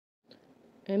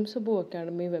MSubbu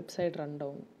Academy website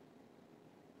rundown.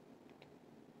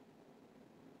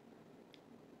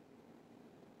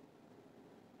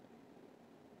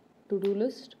 To-do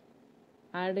list,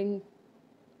 adding,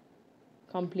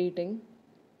 completing,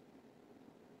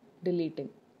 deleting.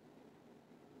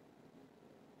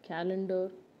 Calendar,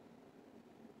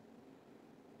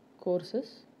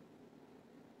 courses,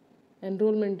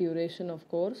 enrollment duration of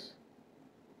course,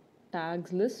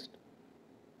 tags list,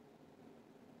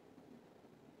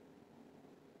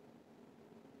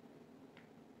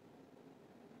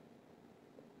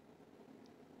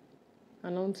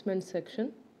 announcement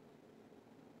section,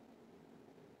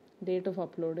 date of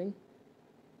uploading,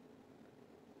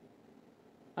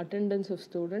 attendance of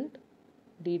student,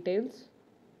 details,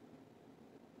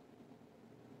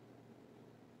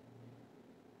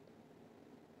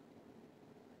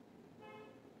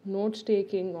 notes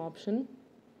taking option,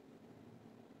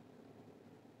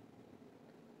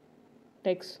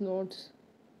 text notes,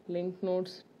 link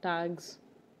notes, tags,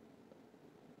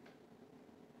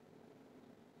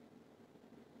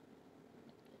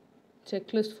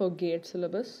 checklist for GATE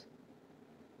syllabus,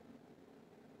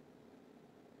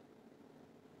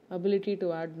 ability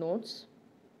to add notes,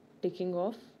 ticking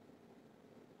off,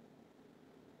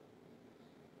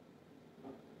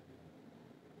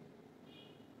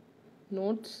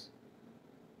 notes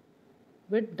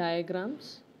with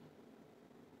diagrams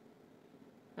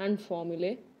and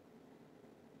formulae,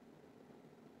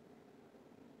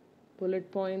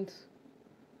 bullet points,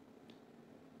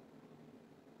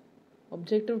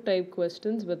 objective type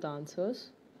questions with answers,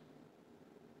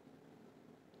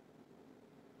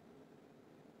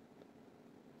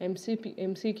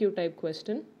 MCQ type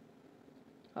question,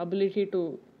 ability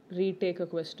to retake a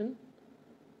question,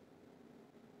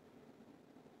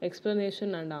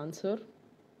 explanation and answer,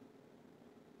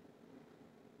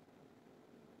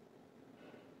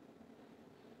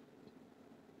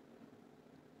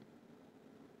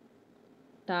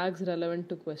 tags relevant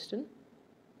to question,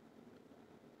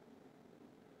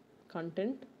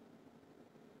 content,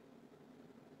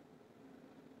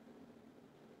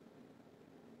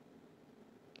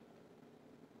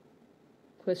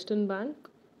 question bank,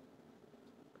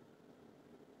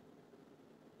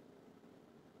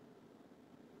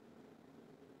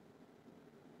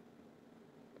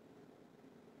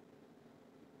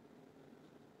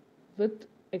 with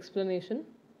explanation,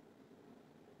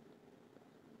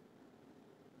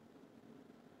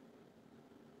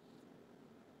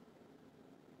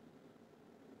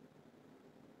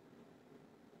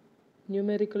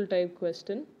 numerical type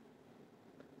question,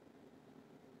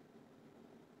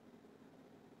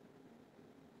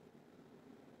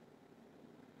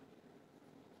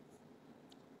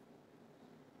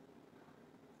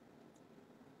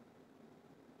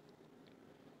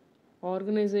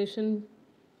 organization,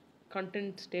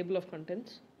 contents, table of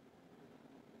contents,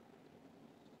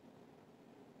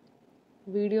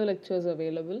 video lectures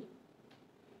available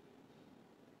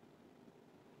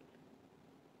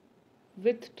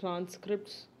with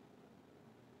transcripts,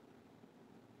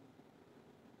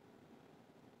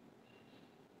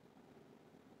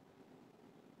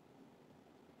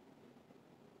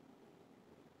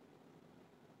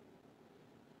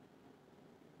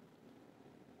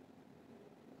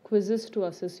 quizzes to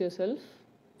assess yourself,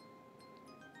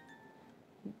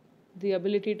 the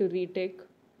ability to retake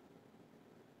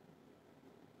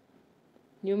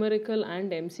numerical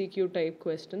and MCQ type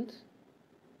questions,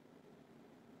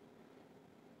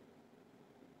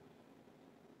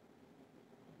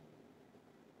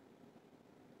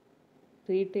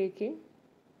 retaking,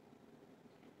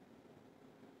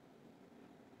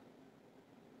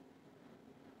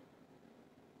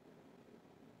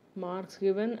 marks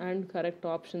given and correct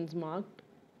options marked,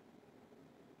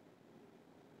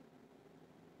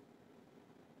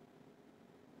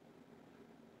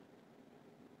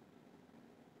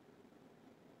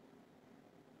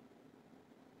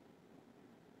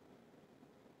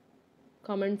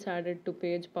 comments added to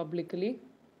page publicly,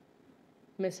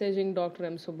 messaging Dr.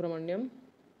 M. Subramaniam,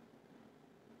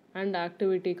 and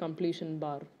activity completion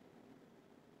bar.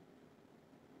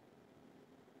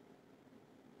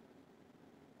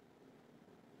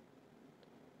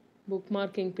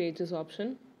 Bookmarking pages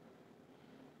option,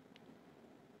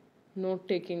 note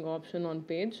taking option on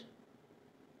page,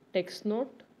 text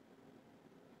note,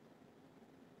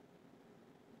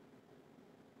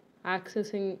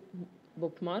 accessing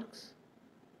bookmarks,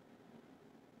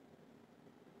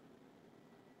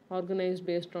 organized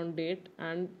based on date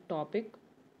and topic,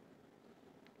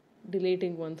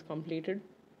 deleting once completed,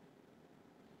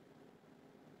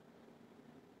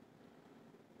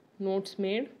 notes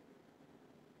made,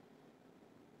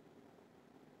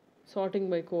 sorting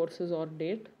by courses or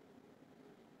date,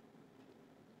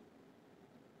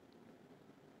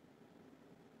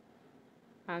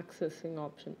 accessing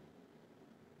option.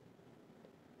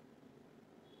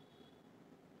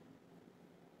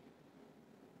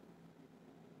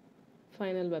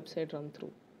 Final website run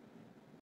through.